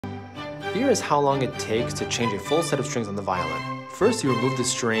Here is how long it takes to change a full set of strings on the violin. First, you remove the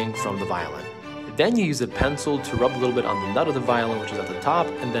string from the violin. Then you use a pencil to rub a little bit on the nut of the violin, which is at the top,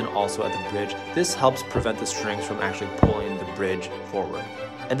 and then also at the bridge. This helps prevent the strings from actually pulling the bridge forward.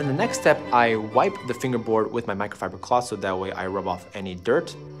 And then the next step, I wipe the fingerboard with my microfiber cloth so that way I rub off any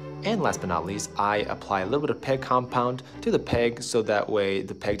dirt. And last but not least, I apply a little bit of peg compound to the peg so that way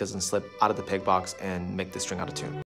the peg doesn't slip out of the peg box and make the string out of tune.